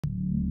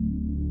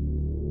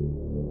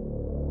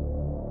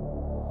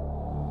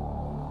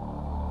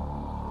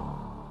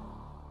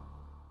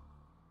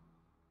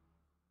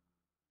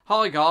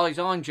Hi guys,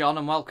 I'm John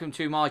and welcome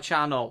to my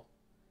channel.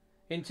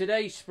 In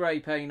today's spray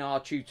paint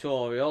art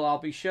tutorial, I'll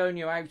be showing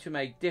you how to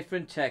make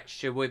different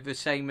texture with the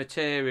same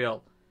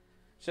material.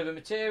 So the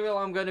material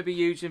I'm going to be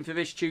using for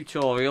this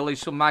tutorial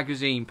is some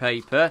magazine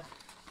paper.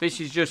 This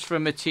is just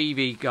from a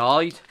TV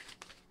guide.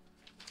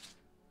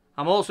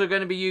 I'm also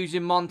going to be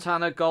using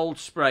Montana Gold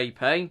spray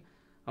paint.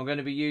 I'm going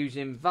to be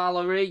using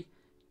Valerie,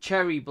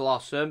 Cherry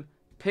Blossom,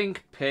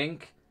 Pink,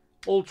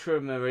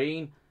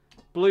 Ultramarine,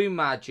 Blue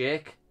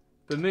Magic,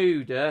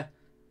 Bermuda,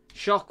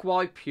 Shock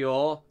White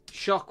Pure,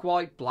 Shock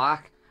White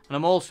Black, and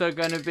I'm also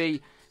going to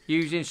be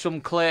using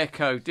some clear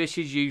coat. This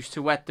is used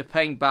to wet the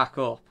paint back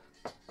up.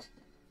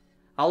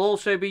 I'll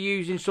also be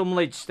using some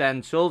lid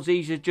stencils.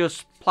 These are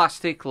just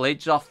plastic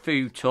lids off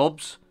food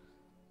tubs.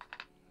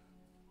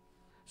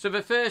 So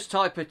the first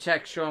type of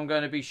texture I'm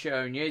going to be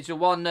showing you is the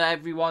one that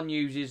everyone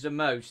uses the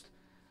most.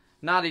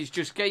 And that is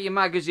just get your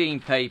magazine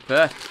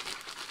paper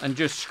and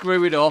just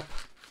screw it up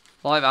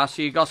like that,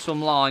 so you've got some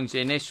lines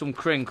in it, some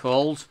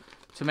crinkles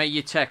to make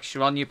your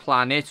texture on your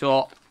planet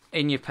or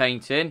in your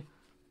painting.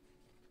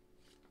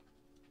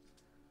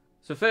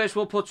 So first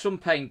we'll put some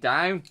paint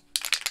down.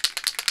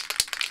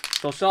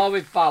 So I'll start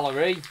with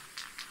Valerie,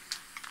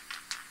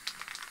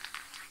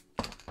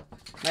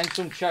 then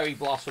some Cherry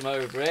Blossom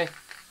over it.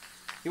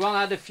 You want to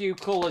add a few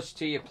colours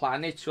to your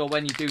planet, so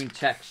when you're doing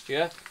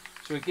texture,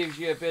 so it gives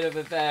you a bit of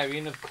a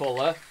varying of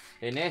colour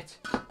in it.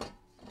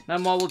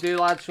 Then what we'll do,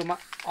 we'll add some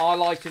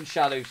highlight and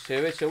shadows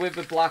to it. So with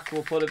the black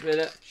we'll put a bit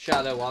of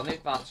shadow on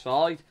it, that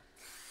side,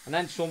 and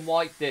then some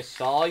white this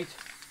side.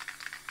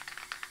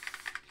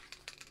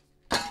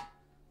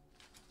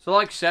 So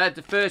like I said,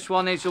 the first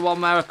one is the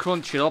one where I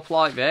crunch it up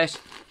like this.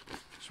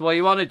 So what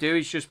you want to do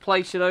is just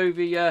place it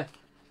over your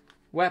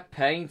wet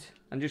paint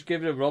and just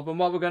give it a rub. And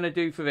what we're going to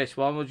do for this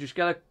one, we'll just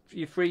get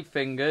your 3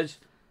 fingers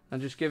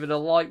and just give it a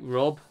light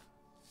rub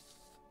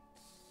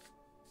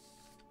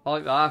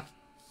like that.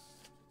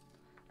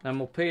 Then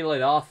we'll peel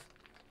it off,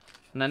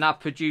 and then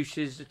that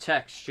produces the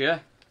texture.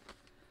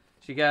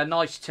 So you get a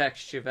nice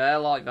texture there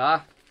like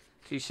that.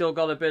 So you still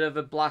got a bit of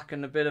a black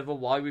and a bit of a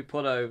white we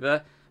put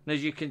over. And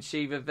as you can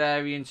see, the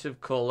variance of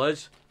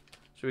colours.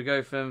 So we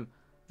go from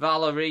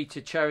Valerie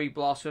to Cherry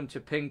Blossom to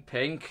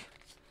Pink.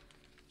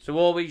 So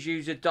always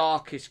use the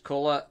darkest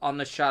colour on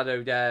the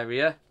shadowed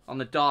area, on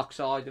the dark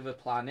side of the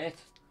planet.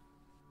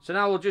 So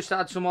now we'll just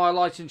add some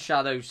highlights and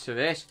shadows to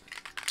this.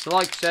 So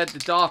like I said, the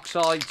dark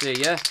side's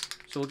here.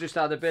 So we'll just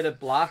add a bit of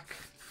black.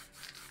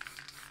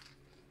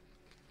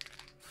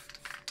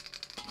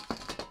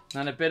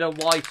 And a bit of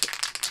white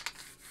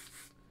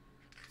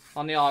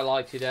on the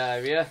highlighted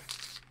area.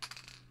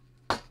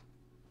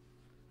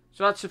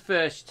 So that's the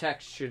first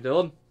texture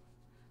done.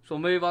 So we'll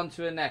move on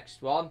to the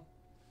next one.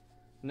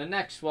 And the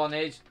next one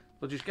is,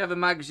 we'll just get the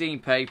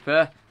magazine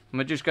paper and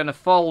we're just going to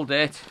fold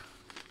it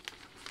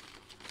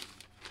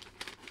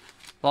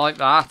like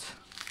that.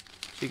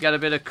 So you get a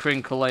bit of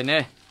crinkle in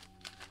it.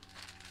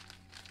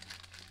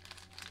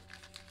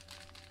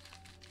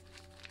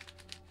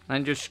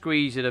 And just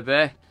squeeze it a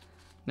bit.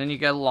 Then you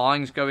get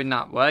lines going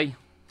that way.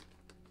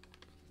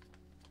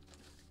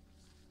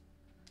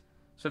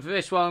 So for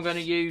this one I'm going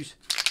to use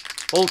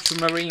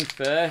Ultramarine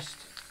first.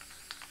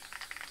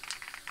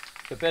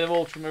 A bit of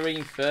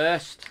Ultramarine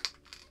first.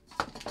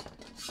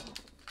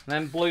 And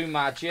then Blue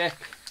Magic.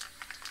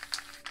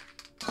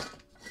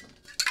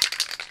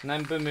 And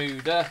then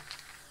Bermuda.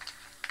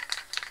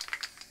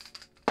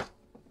 And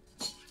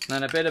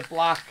then a bit of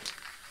black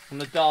on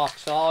the dark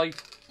side.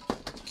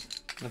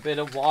 And a bit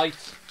of white.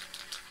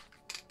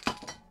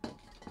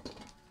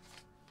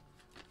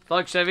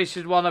 Like I said, this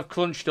is one I've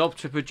crunched up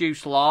to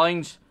produce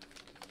lines.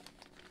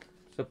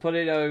 So put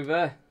it over,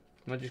 and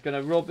we're just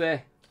going to rub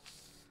it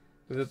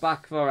with the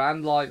back of our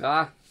hand like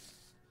that,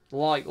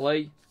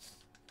 lightly,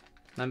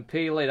 and then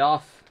peel it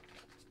off.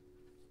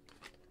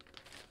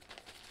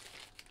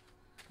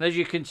 And as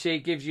you can see, it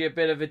gives you a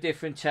bit of a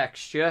different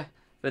texture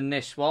than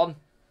this one.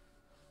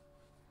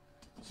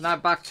 So now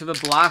back to the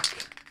black.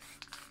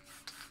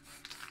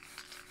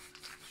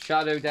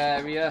 Shadowed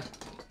area.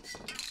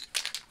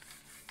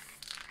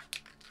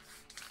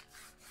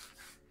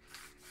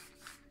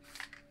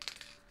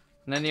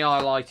 And then the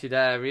highlighted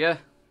area.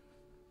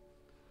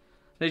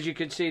 And as you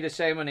can see, the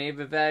same on here,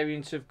 the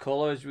variance of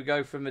colour as we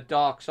go from the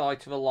dark side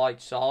to the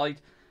light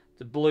side.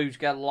 The blues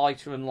get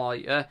lighter and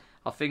lighter.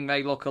 I think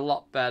they look a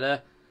lot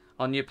better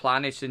on your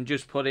planets than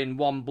just putting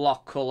one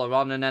block colour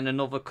on and then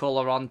another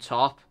colour on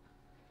top.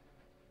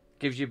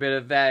 Gives you a bit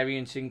of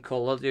variance in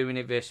colour doing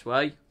it this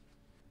way.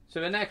 So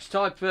the next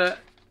type of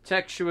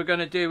texture we're going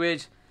to do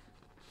is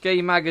get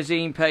your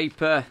magazine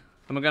paper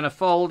and we're going to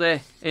fold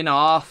it in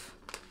half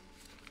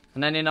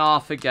and then in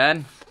half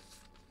again.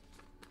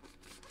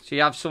 So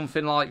you have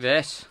something like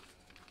this.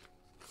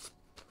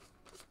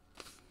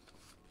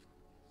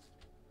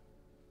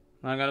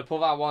 And I'm going to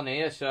put that one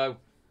here, so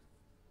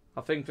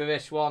I think for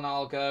this one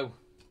I'll go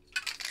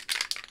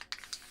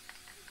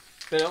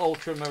a bit of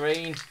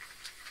Ultramarine,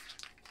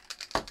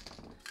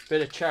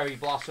 bit of Cherry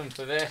Blossom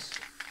for this.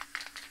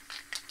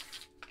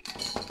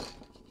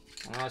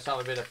 And let's have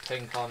a bit of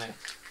pink on it.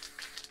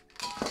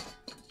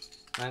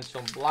 then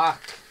some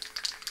black,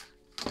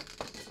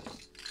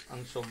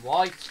 and some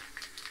white.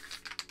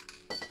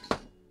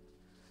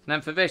 And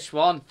then for this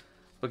one,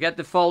 we'll get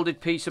the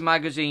folded piece of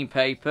magazine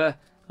paper,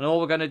 and all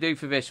we're going to do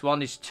for this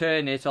one is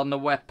turn it on the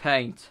wet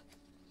paint.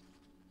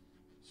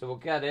 So we'll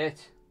get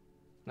it,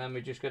 and then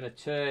we're just going to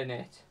turn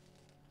it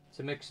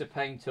to mix the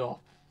paint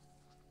up.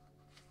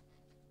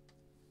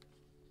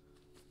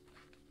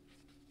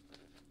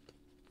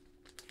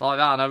 Like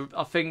that, and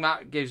I think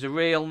that gives a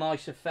real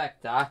nice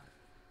effect there.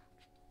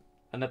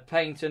 And the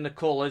paint and the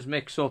colours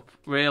mix up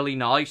really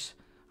nice.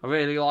 I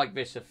really like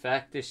this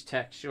effect, this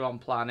texture on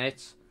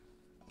planets.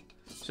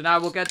 So now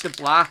we'll get the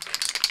black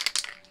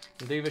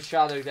and do the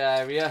shadowed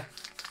area.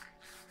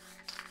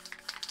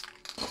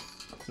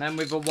 And then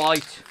with the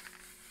white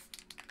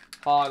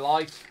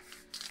highlight.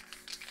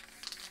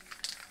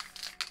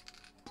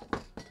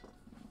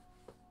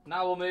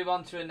 Now we'll move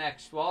on to the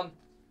next one.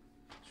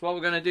 So what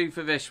we're going to do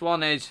for this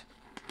one is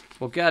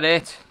we'll get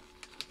it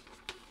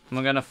and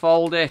we're going to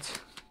fold it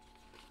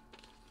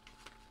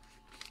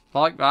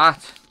like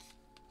that.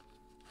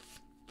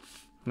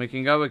 And we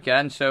can go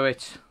again so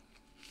it's...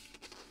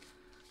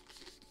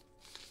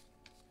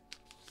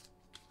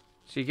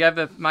 So you get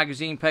the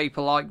magazine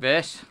paper like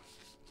this.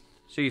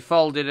 So you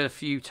fold it a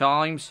few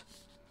times.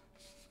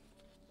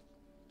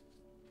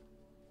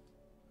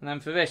 And then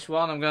for this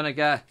one I'm going to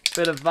get a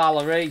bit of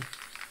Valerie.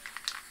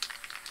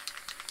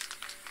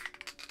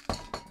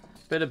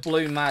 Bit of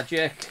Blue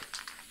Magic.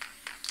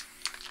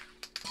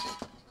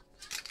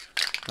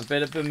 A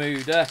bit of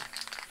Bermuda.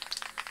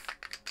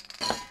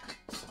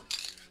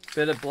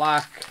 Bit of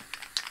black.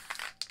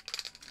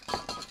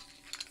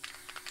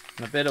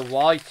 And a bit of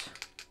white.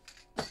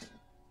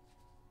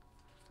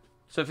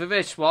 So for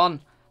this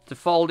one, the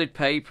folded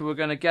paper, we're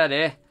going to get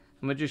it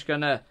and we're just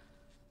going to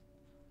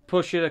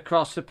push it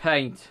across the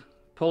paint.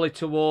 Pull it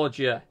towards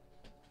you.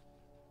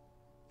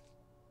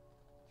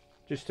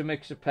 Just to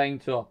mix the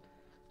paint up.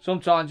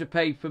 Sometimes the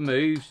paper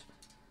moves,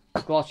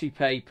 the glossy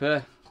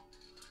paper,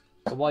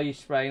 the way you're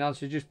spraying on,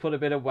 so just put a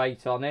bit of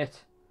weight on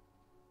it.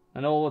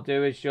 And all we'll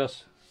do is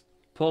just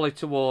pull it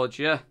towards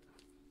you.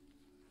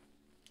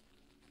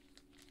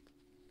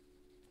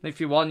 If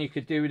you want, you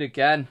could do it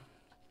again.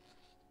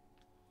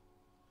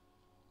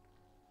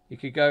 You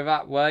could go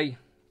that way,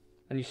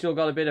 and you still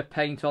got a bit of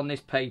paint on this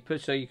paper,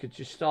 so you could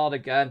just start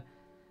again,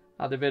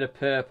 add a bit of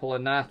purple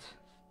and that.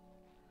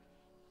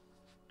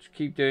 Just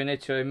keep doing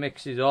it till it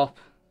mixes up.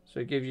 So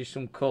it gives you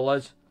some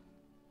colours.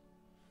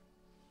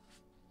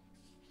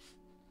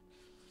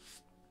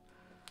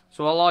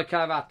 So I like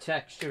how that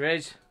texture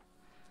is.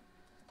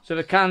 So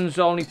the can's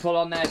only put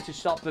on there to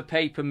stop the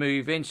paper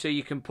moving. So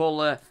you can pull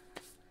the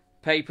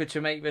paper to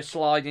make the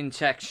sliding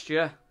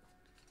texture.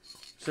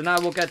 So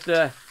now we'll get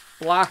the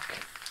black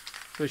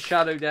for the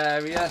shadowed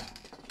area.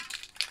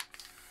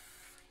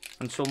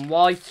 And some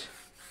white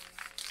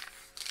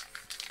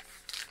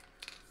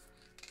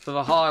for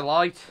the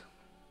highlight.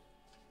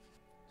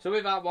 So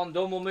with that one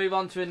done, we'll move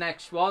on to the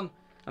next one.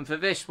 And for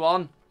this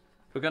one,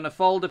 we're going to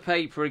fold the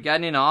paper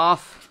again in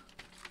half.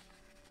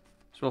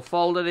 So we'll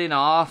fold it in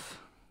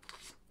half,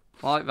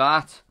 like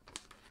that.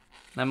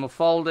 Then we'll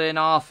fold it in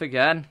half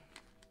again.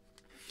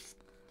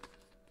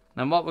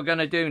 And what we're going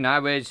to do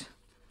now is,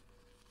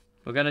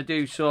 we're going to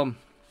do some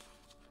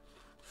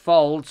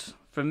folds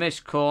from this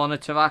corner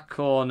to that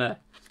corner.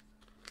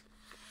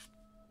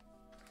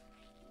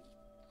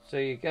 So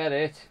you get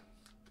it.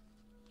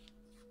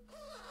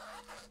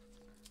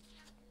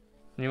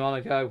 And you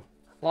want to go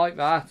like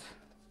that.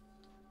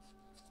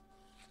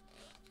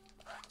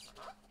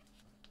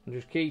 And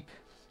just keep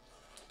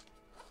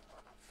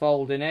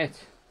folding it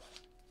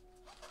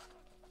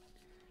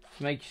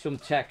to make some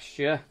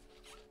texture.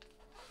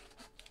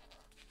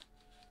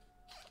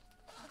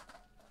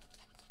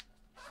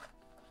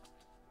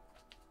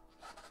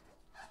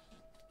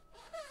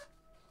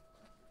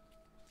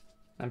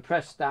 And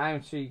press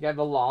down so you get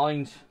the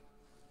lines.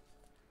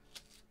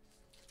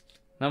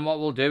 Then what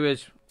we'll do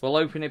is we'll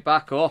open it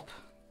back up.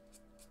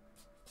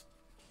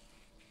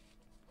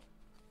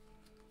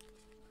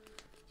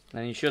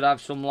 Then you should have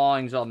some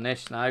lines on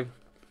this now.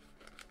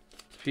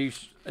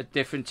 A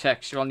different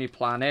texture on your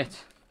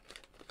planet.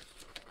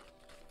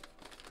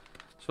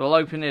 So I'll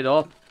open it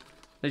up.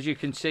 As you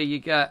can see, you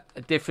get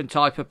a different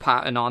type of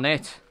pattern on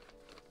it.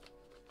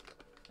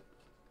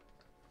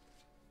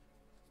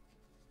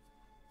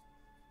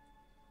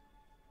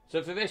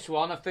 So for this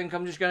one, I think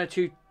I'm just going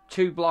to do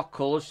two block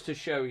colours to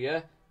show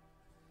you.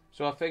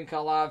 So I think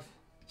I'll have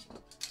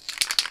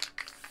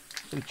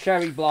some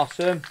cherry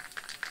blossom.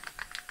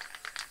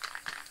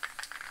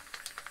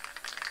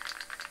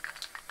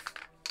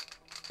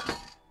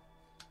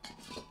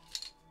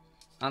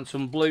 And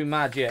some blue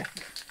magic.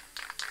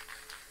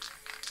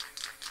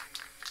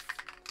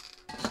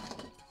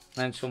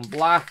 Then some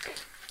black.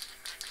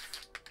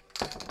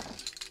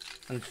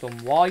 And some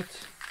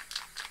white.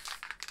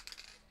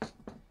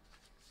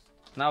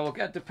 Now we'll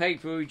get the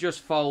paper we just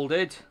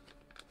folded.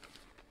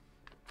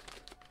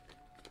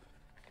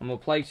 And we'll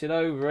place it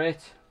over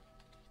it.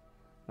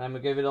 Then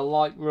we'll give it a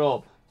light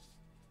rub.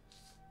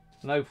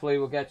 And hopefully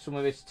we'll get some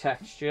of its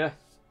texture.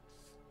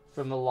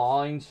 from the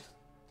lines.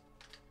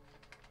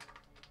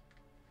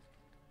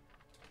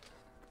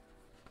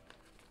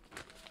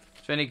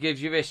 So then it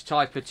gives you this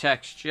type of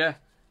texture.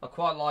 I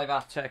quite like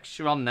that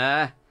texture on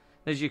there.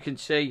 As you can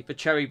see, the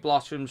cherry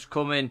blossoms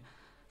coming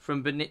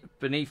from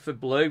beneath the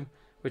blue,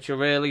 which I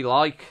really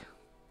like.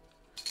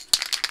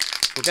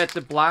 We'll get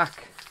the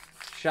black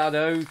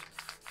shadowed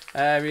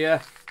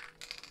area,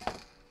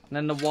 and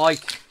then the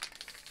white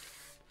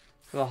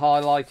for the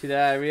highlighted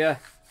area.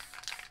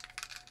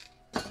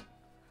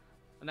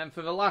 And then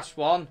for the last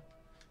one,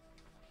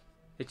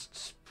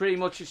 it's pretty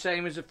much the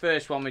same as the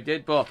first one we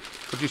did, but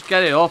we'll just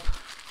get it up,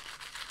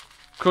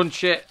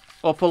 crunch it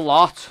up a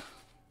lot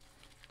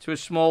to a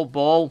small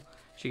ball,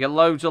 so you get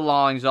loads of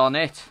lines on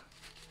it.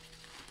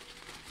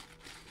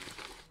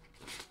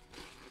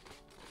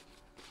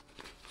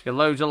 So you get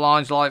loads of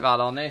lines like that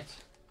on it.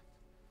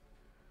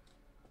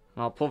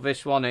 And I'll put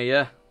this one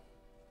here.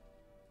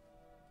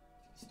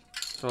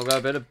 So I'll go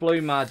a bit of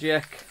blue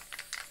magic.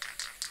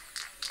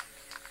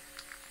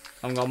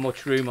 I haven't got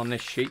much room on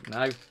this sheet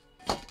now.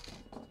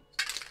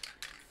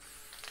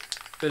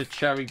 Bit of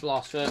cherry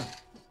blossom.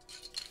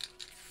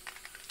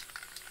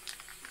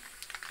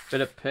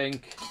 Bit of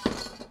pink.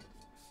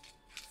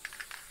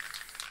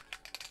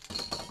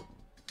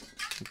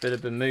 A bit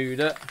of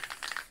Bermuda.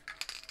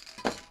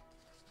 And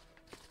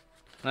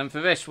then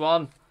for this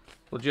one,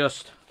 we'll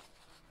just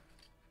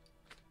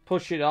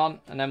push it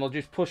on, and then we'll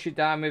just push it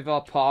down with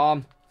our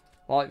palm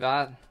like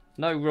that.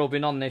 No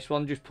rubbing on this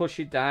one, just push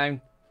it down.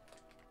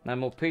 And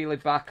then we'll peel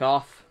it back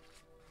off.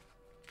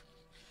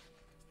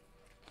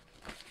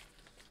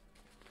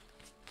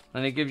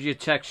 And it gives you a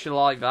texture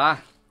like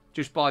that,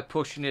 just by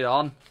pushing it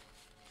on.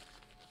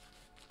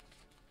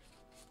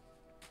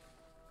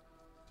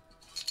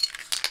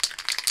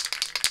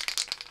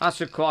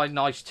 That's a quite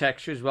nice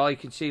texture as well. You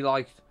can see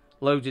like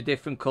loads of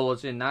different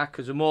colours in that,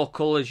 because the more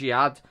colours you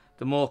add,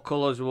 the more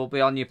colours will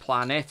be on your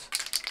planet.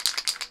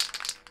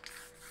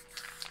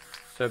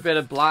 So a bit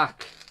of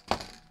black.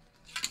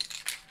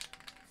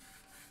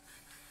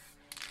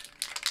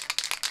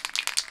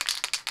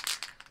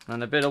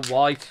 And a bit of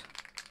white.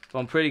 So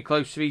I'm pretty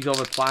close to these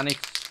other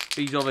planets,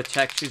 these other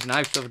textures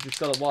now, so I've just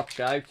got to watch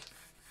out.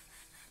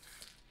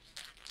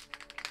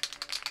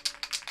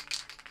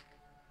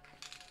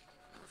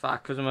 In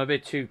fact, because I'm a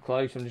bit too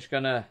close, I'm just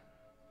going to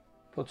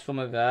put some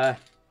of there.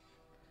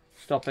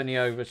 Stop any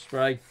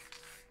overspray.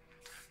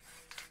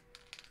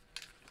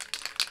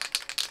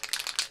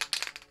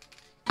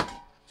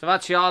 So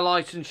that's the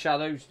highlights and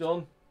shadows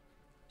done.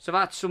 So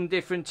that's some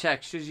different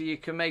textures you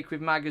can make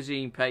with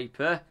magazine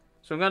paper.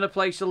 So I'm going to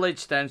place the lid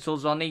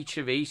stencils on each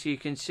of these so you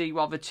can see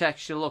what the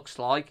texture looks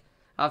like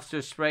after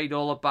I've sprayed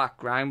all the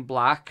background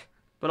black.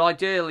 But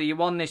ideally you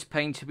want this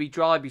paint to be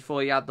dry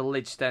before you add the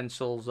lid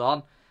stencils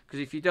on,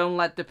 because if you don't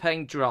let the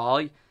paint dry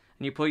and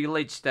you put your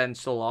lid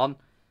stencil on,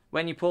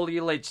 when you pull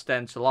your lid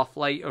stencil off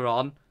later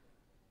on,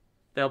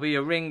 there'll be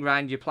a ring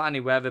round your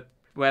planet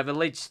where the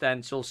lid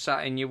stencil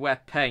sat in your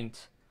wet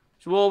paint.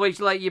 So always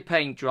let your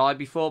paint dry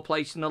before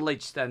placing the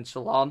lid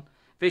stencil on.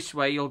 This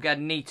way you'll get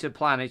a neater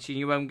planet and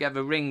you won't get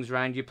the rings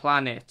around your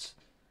planet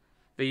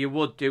that you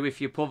would do if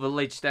you put the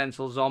lid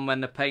stencils on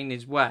when the paint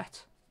is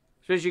wet.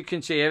 So as you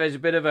can see here, there's a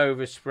bit of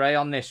overspray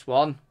on this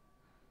one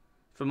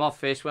from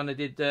off this when I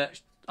did the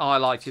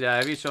highlighted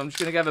area. So I'm just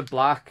going to get the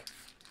black.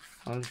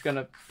 I'm just going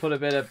to put a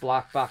bit of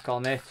black back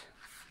on it.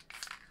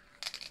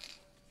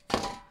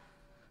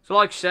 So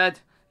like I said,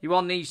 you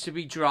want these to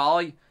be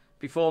dry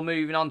before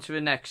moving on to the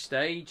next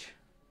stage.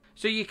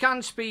 So you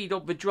can speed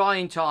up the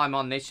drying time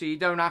on this so you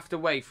don't have to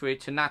wait for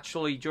it to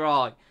naturally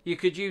dry. You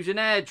could use an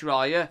air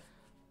dryer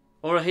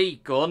or a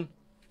heat gun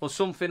or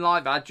something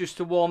like that just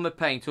to warm the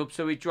paint up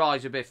so it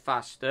dries a bit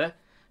faster.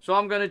 So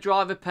I'm going to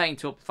dry the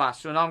paint up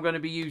faster and I'm going to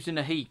be using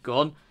a heat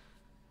gun.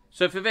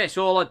 So for this,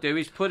 all I do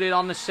is put it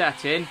on the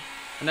setting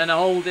and then I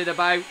hold it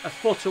about a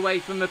foot away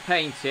from the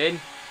painting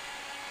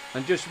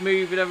and just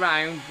move it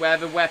around where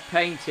the wet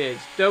paint is.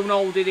 Don't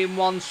hold it in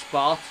one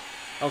spot,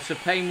 else the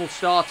paint will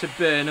start to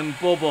burn and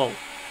bubble.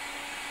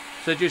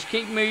 So just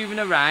keep moving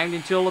around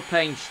until the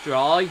paint's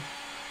dry.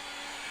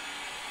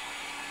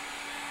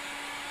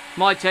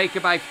 Might take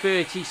about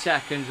 30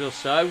 seconds or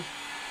so.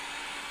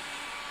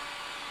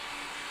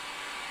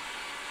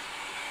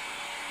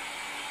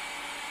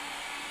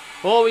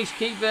 Always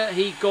keep the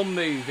heat gun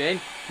moving,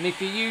 and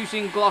if you're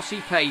using glossy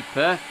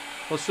paper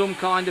or some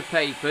kind of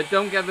paper,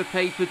 don't get the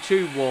paper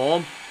too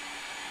warm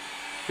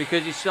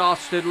because it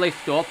starts to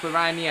lift up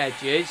around the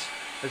edges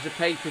as the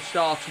paper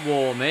starts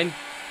warming.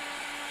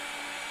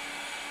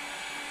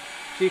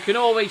 So you can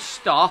always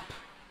stop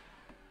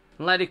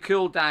and let it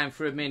cool down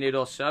for a minute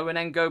or so and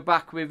then go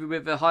back with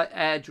a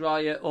air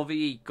dryer or the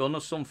heat gun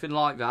or something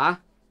like that.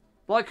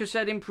 Like I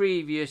said in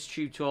previous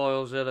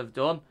tutorials that I've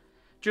done,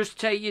 just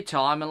take your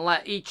time and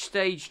let each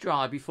stage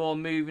dry before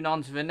moving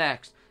on to the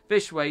next.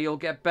 This way you'll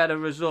get better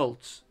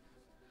results.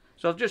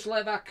 So I've just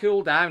let that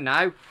cool down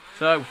now.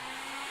 So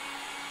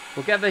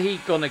we'll get the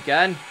heat gun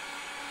again.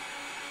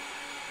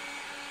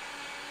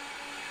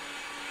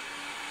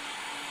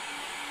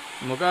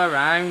 And we'll go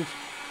around.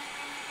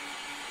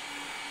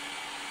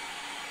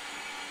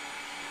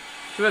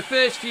 So the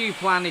first few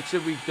planets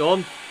that we've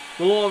done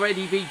will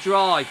already be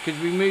dry because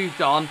we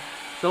moved on.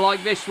 So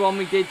like this one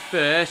we did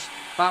first,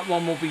 that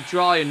one will be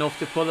dry enough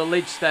to put a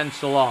lid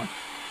stencil on.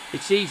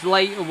 It's these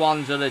later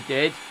ones that I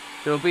did,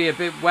 they'll be a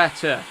bit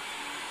wetter.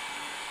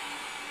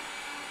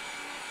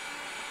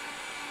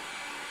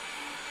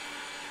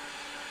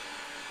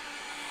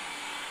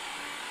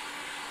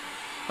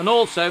 And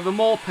also, the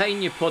more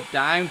paint you put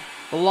down,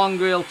 the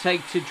longer it'll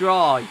take to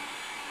dry.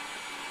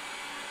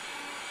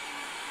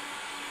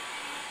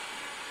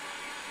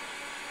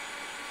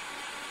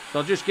 So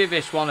I'll just give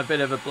this one a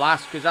bit of a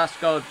blast because that's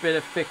got a bit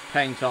of thick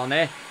paint on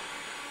it.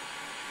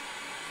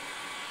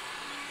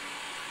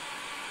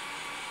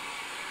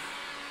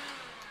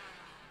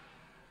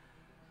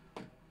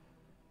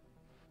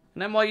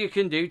 And then what you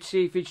can do to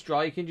see if it's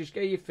dry, you can just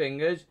get your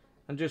fingers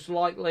and just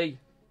lightly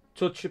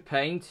touch the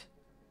paint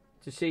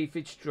to see if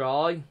it's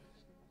dry.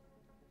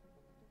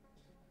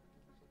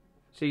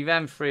 See,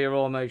 them three are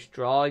almost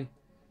dry.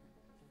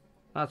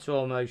 That's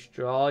almost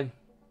dry.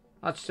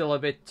 That's still a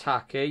bit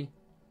tacky.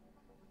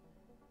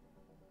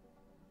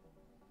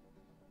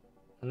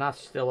 And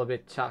that's still a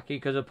bit tacky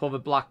because I put the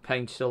black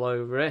paint still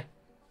over it.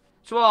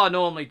 So what I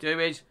normally do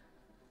is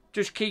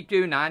just keep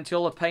doing that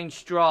until the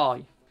paint's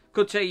dry.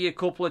 Could take you a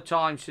couple of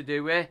times to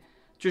do it.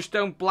 Just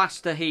don't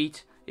blast the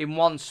heat in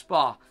one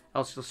spot,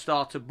 else they'll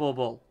start to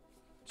bubble.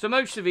 So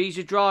most of these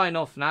are dry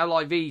enough now,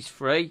 like these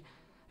three.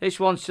 This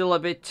one's still a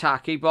bit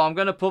tacky, but I'm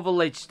going to put the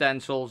lid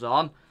stencils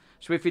on.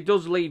 So if it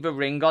does leave a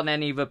ring on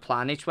any of the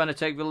planets, when I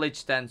take the lid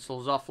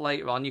stencils off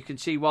later on, you can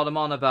see what I'm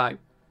on about.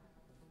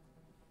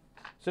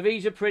 So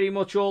these are pretty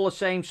much all the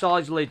same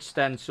size lid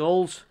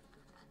stencils.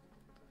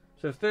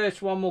 So the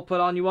first one we'll put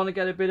on, you want to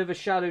get a bit of a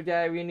shadowed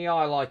area in the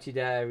highlighted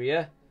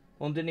area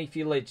underneath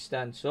your lid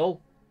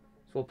stencil.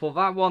 So we'll put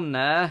that one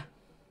there.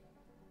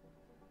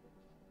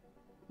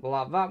 We'll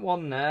have that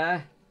one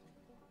there.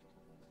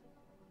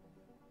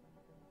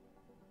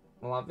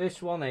 We'll have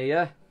this one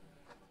here.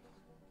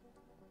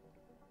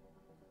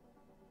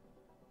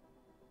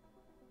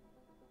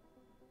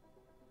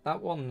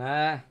 That one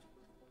there.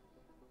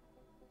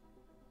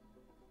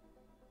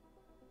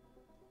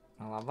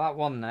 I'll have that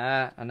one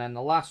there, and then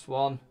the last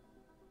one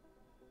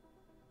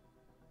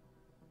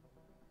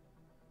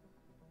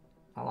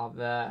I'll have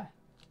there.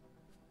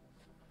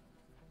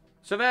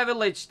 So there are the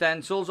lid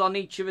stencils on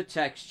each of the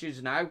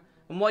textures now.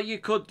 And what you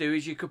could do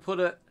is you could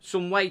put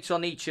some weight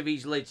on each of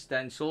these lid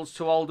stencils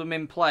to hold them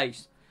in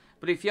place.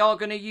 But if you're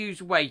going to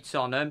use weights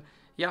on them,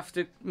 you have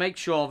to make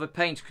sure the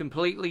paint's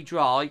completely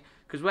dry,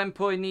 because when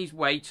putting these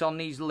weights on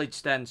these lid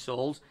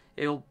stencils,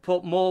 it'll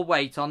put more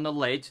weight on the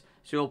lid,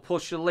 so it'll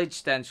push the lid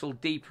stencil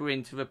deeper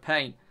into the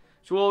paint.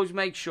 So always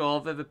make sure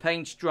that the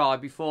paint's dry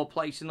before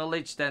placing the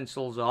lid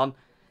stencils on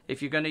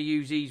if you're going to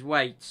use these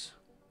weights.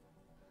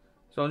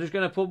 So I'm just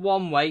going to put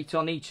one weight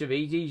on each of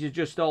these. These are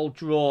just old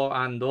drawer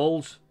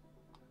handles,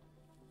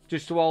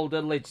 just to hold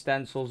the lid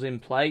stencils in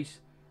place.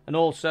 And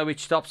also it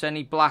stops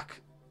any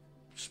black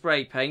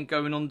spray paint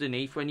going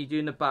underneath when you're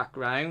doing the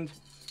background.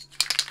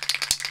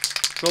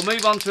 So we'll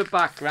move on to the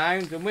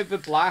background, and with the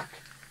black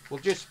we'll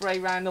just spray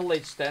around the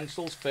lid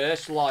stencils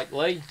first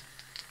lightly.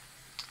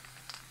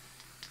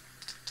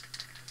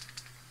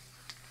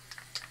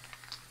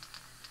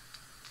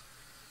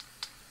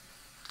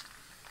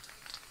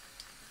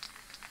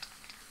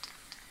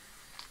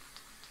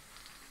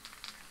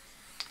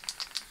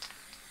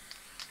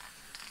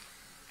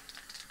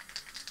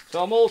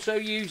 So I'm also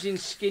using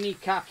skinny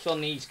caps on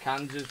these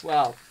cans as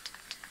well,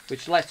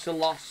 which lets a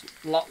lot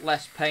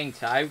less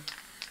paint out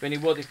than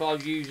it would if I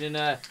was using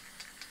a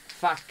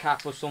fat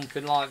cap or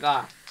something like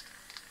that.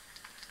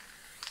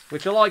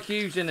 Which I like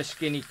using a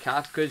skinny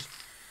cap because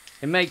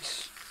it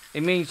means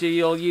that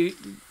you'll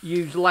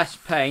use less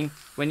paint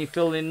when you're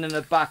filling in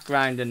the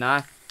background and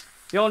that.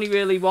 You only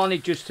really want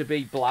it just to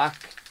be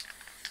black,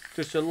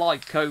 just a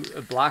light coat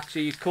of black, so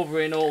you're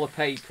covering all the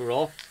paper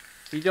up.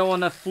 You don't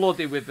want to flood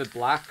it with the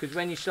black, because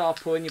when you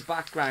start putting your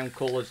background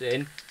colours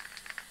in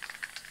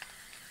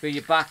for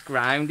your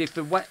background, if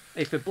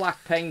the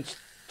black paint's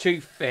too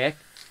thick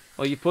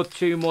or you put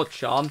too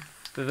much on,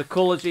 the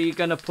colours that you're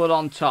going to put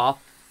on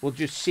top will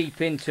just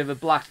seep into the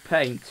black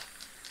paint.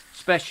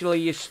 Especially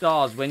your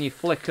stars, when you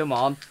flick them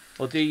on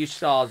or do your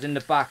stars in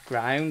the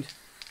background,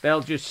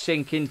 they'll just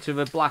sink into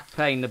the black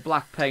paint. The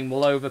black paint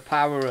will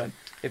overpower them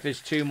if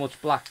there's too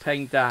much black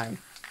paint down.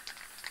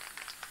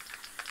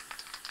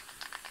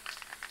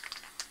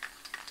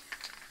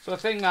 So the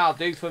thing I'll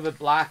do for the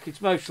black, it's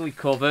mostly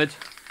covered.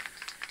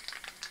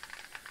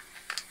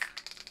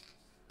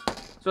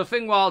 So the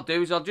thing what I'll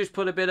do is I'll just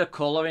put a bit of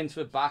colour into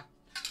the back.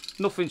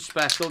 Nothing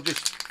special,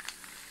 just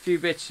a few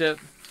bits of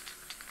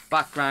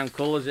background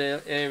colours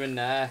here and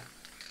there.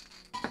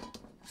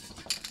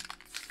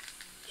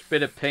 Just a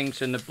bit of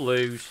pinks and the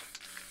blues.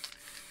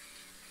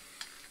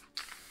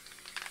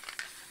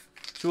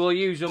 So we'll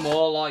use them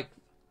all, like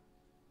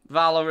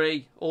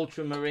Valerie,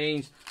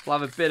 Ultramarines. We'll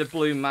have a bit of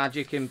blue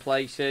magic in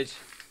places.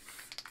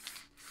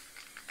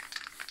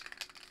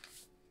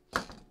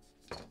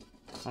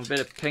 A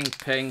bit of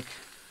pink.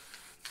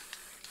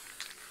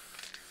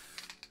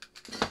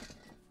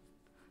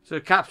 So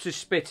the caps are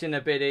spitting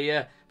a bit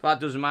here, but that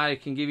doesn't matter.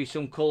 It can give you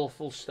some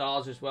colourful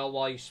stars as well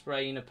while you're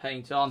spraying the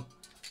paint on.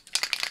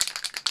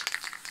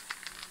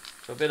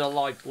 So a bit of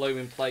light blue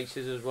in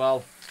places as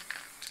well.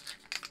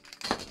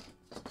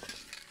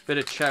 Bit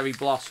of cherry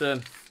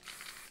blossom.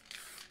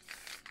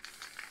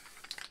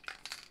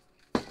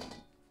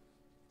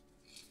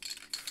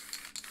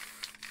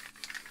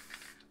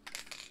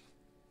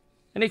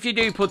 And if you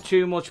do put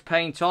too much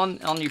paint on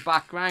your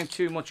background,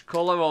 too much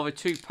colour, or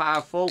it's too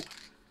powerful,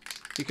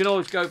 you can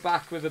always go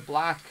back with a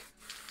black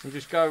and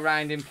just go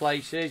around in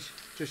places,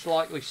 just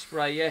lightly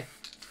spray it,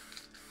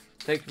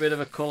 take a bit of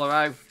a colour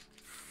out.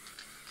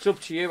 It's up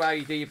to you how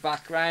you do your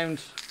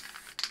background.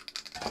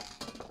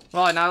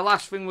 Right, now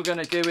last thing we're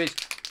going to do is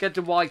get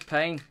the white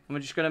paint, and we're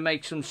just going to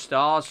make some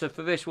stars. So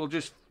for this we'll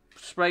just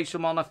spray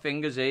some on our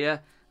fingers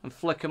here and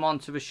flick them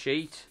onto the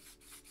sheet.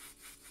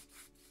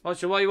 Right,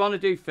 so what you want to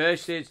do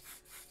first is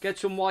get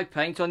some white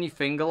paint on your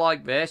finger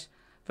like this,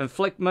 then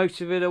flick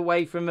most of it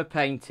away from the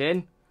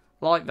painting,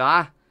 like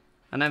that,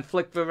 and then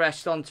flick the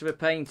rest onto the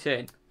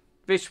painting.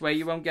 This way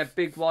you won't get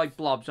big white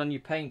blobs on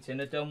your painting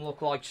that don't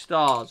look like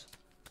stars.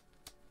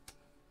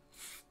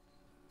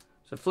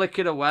 So flick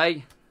it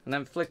away, and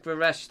then flick the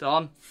rest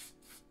on.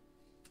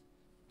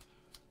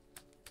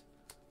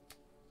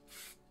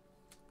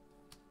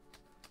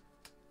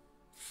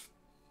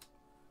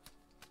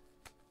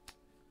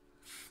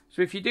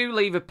 So if you do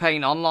leave a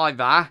paint on like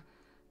that,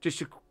 just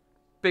a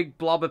big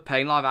blob of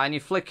paint like that, and you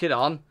flick it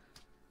on,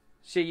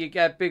 see you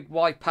get a big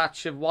white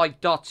patch of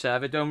white dots there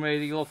that don't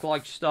really look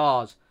like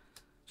stars.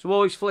 So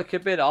always flick a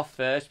bit off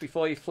first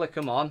before you flick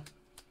them on.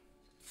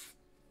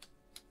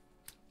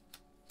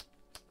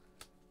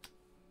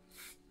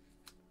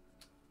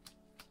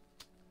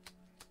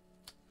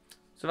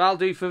 So that'll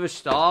do for the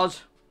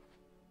stars.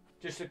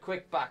 Just a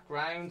quick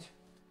background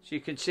so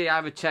you can see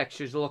how the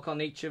textures look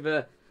on each of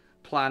the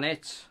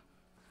planets.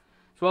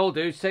 So what we'll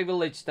do is take the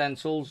lid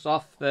stencils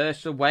off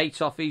first, the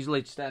weight off these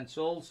lid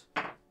stencils.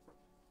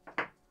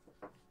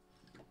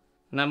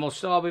 And then we'll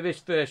start with this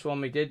first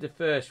one we did, the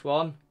first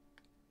one.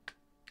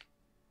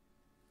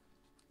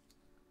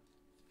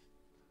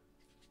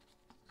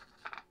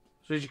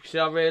 So as you can see,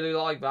 I really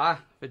like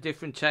that, the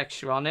different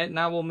texture on it.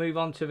 Now we'll move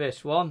on to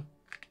this one.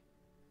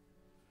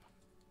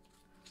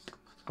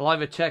 I like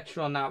the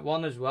texture on that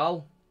one as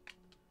well.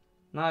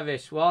 Now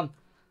this one.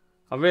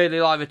 I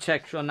really like the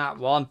texture on that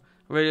one.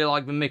 I really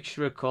like the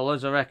mixture of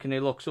colours. I reckon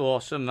it looks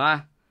awesome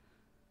there.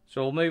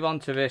 So we'll move on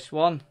to this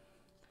one.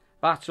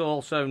 That's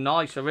also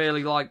nice. I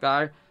really like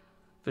that.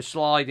 The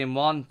sliding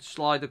one.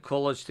 Slide the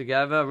colours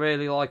together. I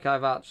really like how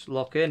that's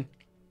looking.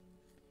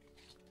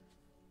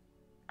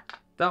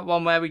 That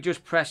one where we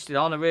just pressed it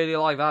on. I really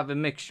like that. The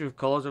mixture of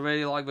colours. I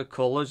really like the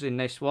colours in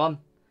this one.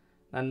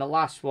 And the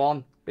last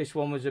one. This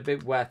one was a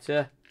bit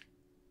wetter.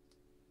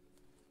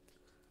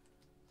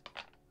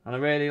 And I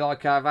really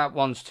like how that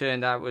one's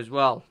turned out as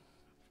well.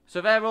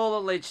 So they're all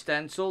the lid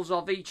stencils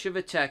of each of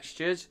the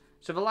textures.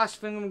 So the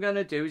last thing I'm going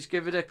to do is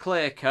give it a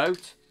clear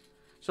coat.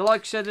 So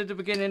like I said at the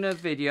beginning of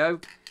the video,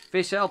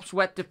 this helps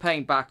wet the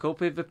paint back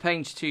up if the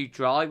paint's too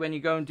dry when you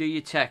go and do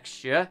your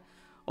texture.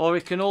 Or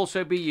it can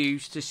also be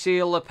used to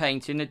seal the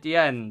painting at the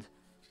end.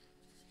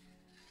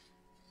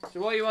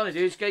 So what you want to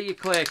do is get your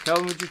clear coat,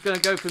 and we're just going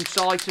to go from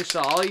side to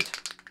side.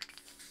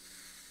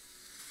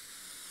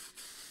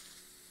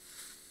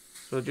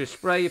 So just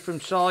spray it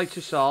from side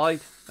to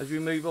side as we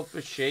move up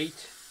the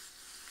sheet.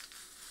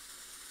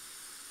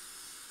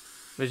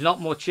 There's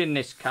not much in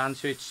this can,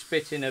 so it's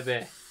spitting a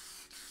bit.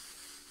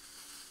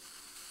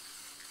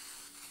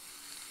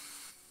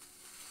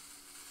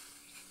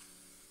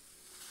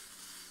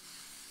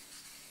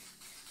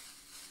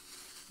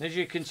 As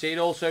you can see, it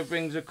also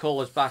brings the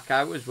colours back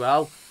out as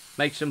well.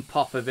 Makes them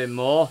pop a bit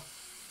more.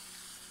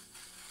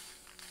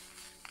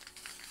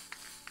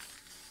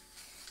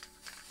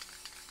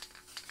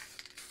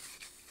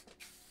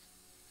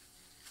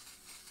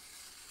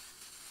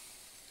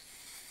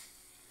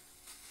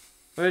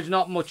 There's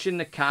not much in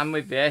the can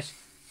with this.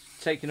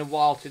 It's taking a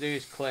while to do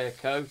this clear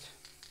coat.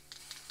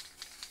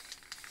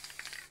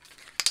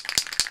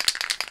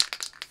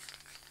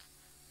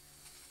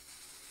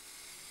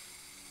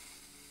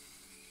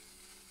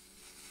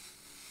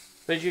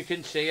 But as you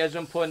can see, as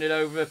I'm putting it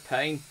over the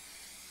paint,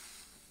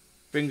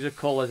 brings the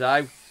colours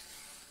out.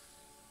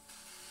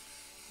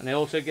 And it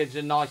also gives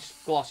a nice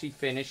glossy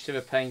finish to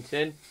the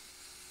painting,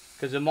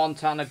 because the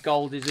Montana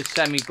Gold is a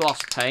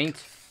semi-gloss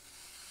paint.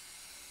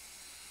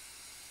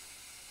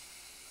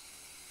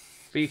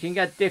 But you can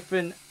get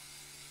different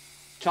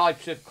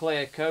types of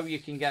clear coat. You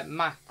can get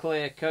matte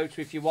clear coats.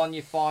 If you want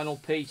your final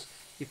piece,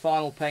 your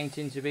final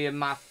painting to be a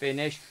matte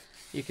finish,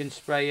 you can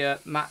spray a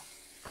matte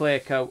clear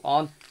coat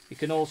on. You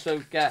can also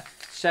get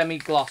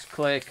semi-gloss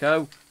clear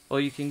coat, or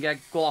you can get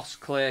gloss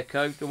clear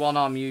coat, the one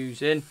I'm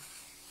using.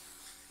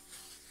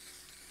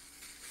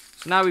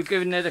 So now we've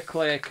given it a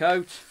clear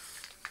coat.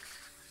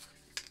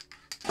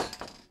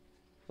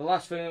 The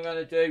last thing I'm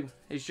going to do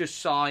is just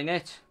sign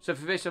it. So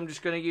for this I'm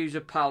just going to use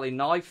a palette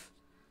knife.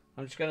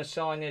 I'm just going to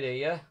sign it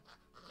here.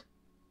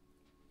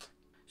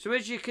 So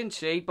as you can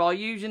see, by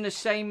using the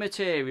same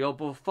material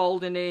but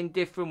folding it in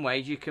different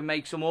ways, you can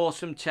make some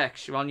awesome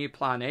texture on your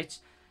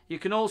planets. You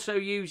can also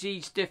use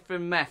these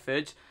different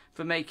methods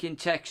for making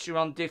texture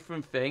on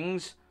different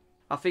things.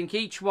 I think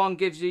each one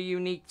gives a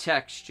unique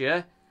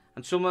texture,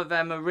 and some of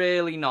them are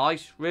really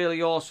nice,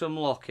 really awesome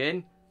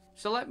looking.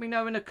 So let me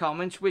know in the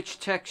comments which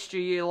texture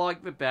you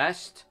like the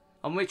best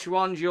and which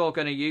ones you're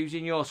going to use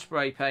in your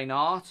spray paint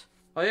art.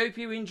 I hope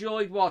you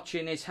enjoyed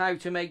watching this how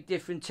to make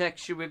different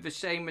texture with the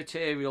same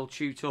material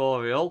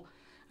tutorial,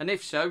 and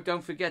if so,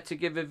 don't forget to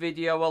give the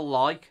video a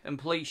like and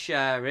please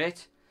share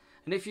it.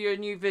 And if you're a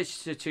new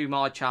visitor to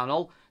my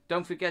channel,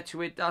 don't forget to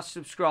hit that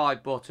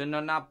subscribe button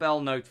and that bell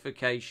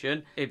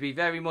notification. It'd be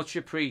very much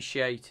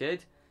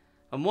appreciated.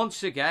 And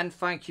once again,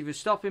 thank you for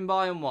stopping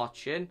by and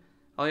watching.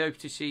 I hope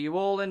to see you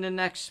all in the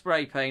next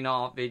spray paint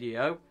art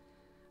video.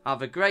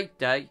 Have a great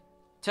day,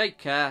 take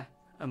care,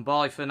 and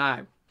bye for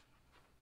now.